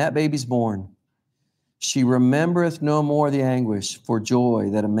child, man, when that baby's born, she remembereth no more the anguish for joy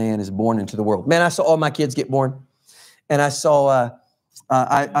that a man is born into the world. Man, I saw all my kids get born. And I saw,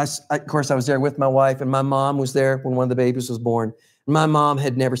 of course, I was there with my wife, and my mom was there when one of the babies was born. My mom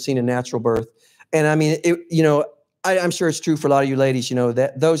had never seen a natural birth. And I mean, I'm sure it's true for a lot of you ladies, you know,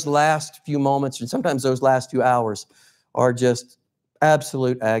 that those last few moments and sometimes those last few hours are just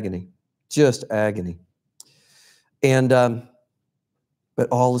absolute agony, just agony. And, but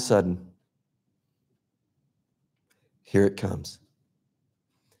all of a sudden, here it comes.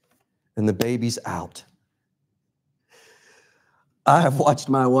 And the baby's out. I have watched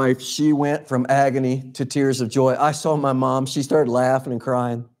my wife. She went from agony to tears of joy. I saw my mom. She started laughing and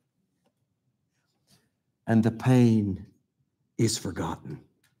crying. And the pain is forgotten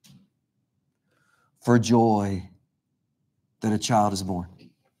for joy that a child is born.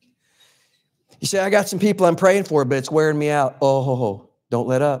 You say, I got some people I'm praying for, but it's wearing me out. Oh, don't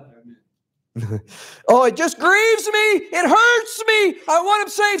let up. Oh, it just grieves me. It hurts me. I want them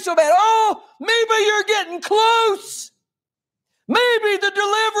saved so bad. Oh, maybe you're getting close. Maybe the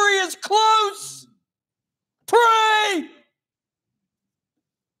delivery is close. Pray.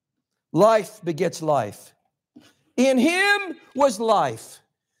 Life begets life. In him was life,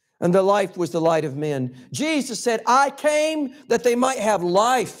 and the life was the light of men. Jesus said, I came that they might have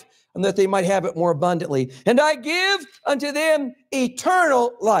life, and that they might have it more abundantly. And I give unto them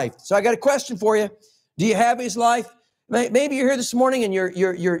eternal life. So I got a question for you. Do you have his life? Maybe you're here this morning and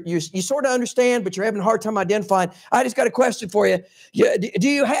you sort of understand, but you're having a hard time identifying. I just got a question for you. Do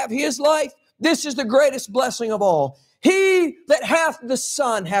you have his life? This is the greatest blessing of all. He that hath the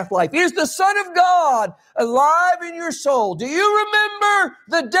Son hath life. He is the Son of God alive in your soul. Do you remember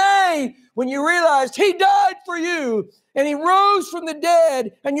the day when you realized he died for you and he rose from the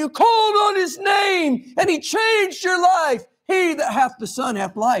dead and you called on his name and he changed your life? He that hath the Son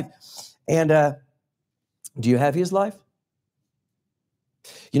hath life. And do you have his life?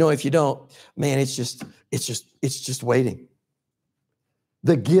 You know, if you don't, man, it's just waiting.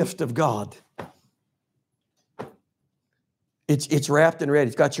 The gift of God. It's wrapped and ready.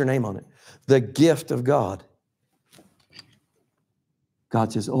 It's got your name on it. The gift of God.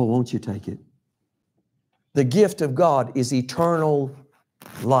 God says, oh, won't you take it? The gift of God is eternal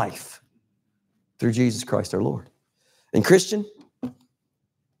life through Jesus Christ our Lord. And Christian,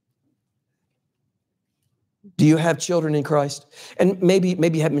 do you have children in Christ? And maybe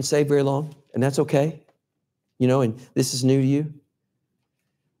you haven't been saved very long, and that's okay. You know, and this is new to you.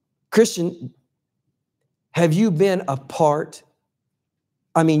 Christian, have you been a part?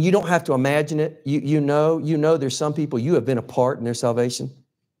 I mean, you don't have to imagine it. You know there's some people you have been a part in their salvation.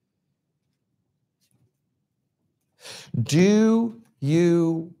 Do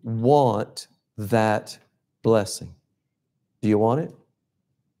you want that blessing? Do you want it?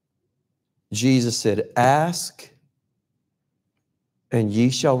 Jesus said, ask and ye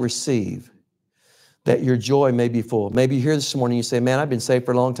shall receive, that your joy may be full. Maybe you're here this morning and you say, man, I've been saved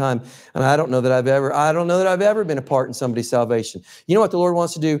for a long time, and I don't know that I've ever been a part in somebody's salvation. You know what the Lord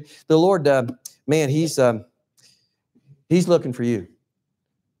wants to do? The Lord, man, He's looking for you.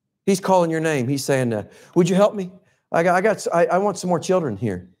 He's calling your name. He's saying, would you help me? I want some more children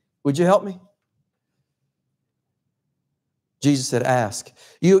here. Would you help me? Jesus said, ask.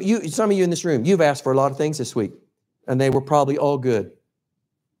 Some of you in this room, you've asked for a lot of things this week, and they were probably all good.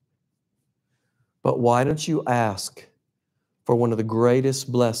 But why don't you ask for one of the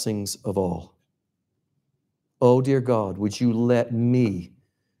greatest blessings of all? Oh, dear God, would you let me,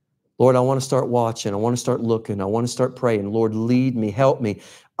 Lord, I want to start watching. I want to start looking. I want to start praying. Lord, lead me, help me.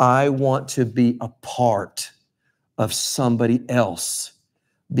 I want to be a part of somebody else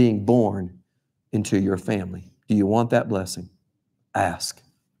being born into your family. Do you want that blessing? Ask.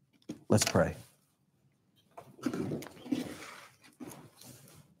 Let's pray.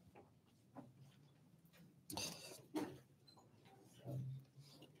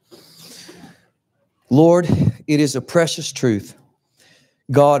 Lord, it is a precious truth.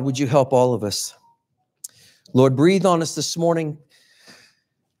 God, would you help all of us? Lord, breathe on us this morning.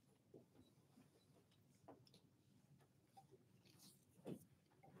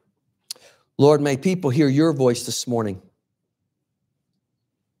 Lord, may people hear your voice this morning.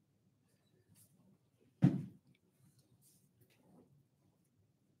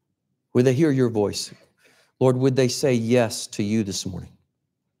 Would they hear your voice? Lord, would they say yes to you this morning?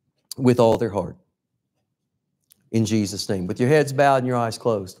 with all their heart. In Jesus' name. With your heads bowed and your eyes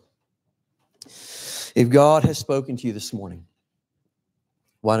closed. If God has spoken to you this morning,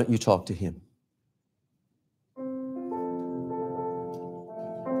 why don't you talk to Him?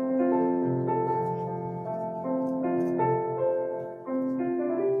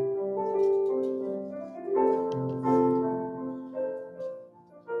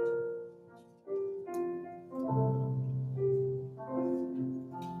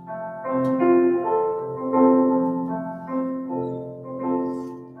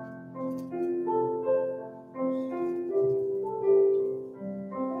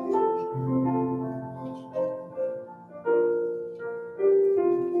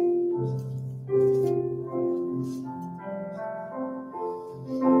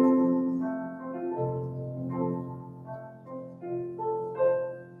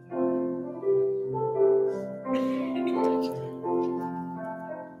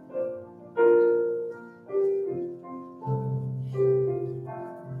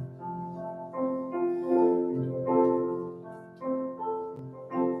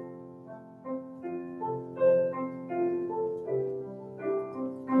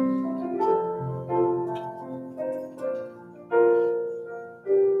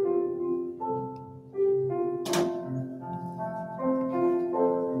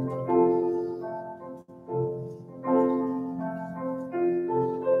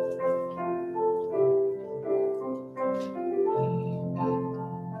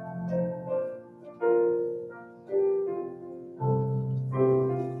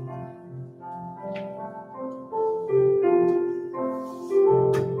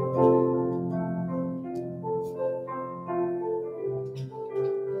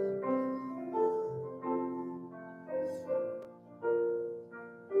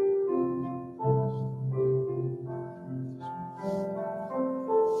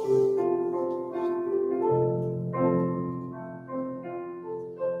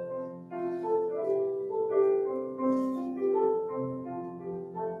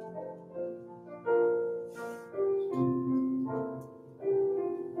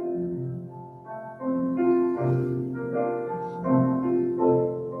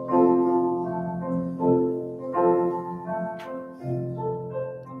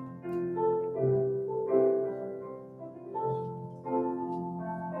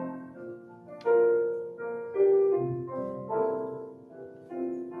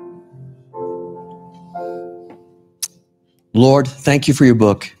 Lord, thank you for your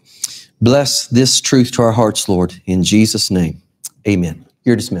book. Bless this truth to our hearts, Lord, in Jesus' name. Amen.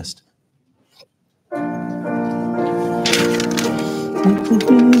 You're dismissed.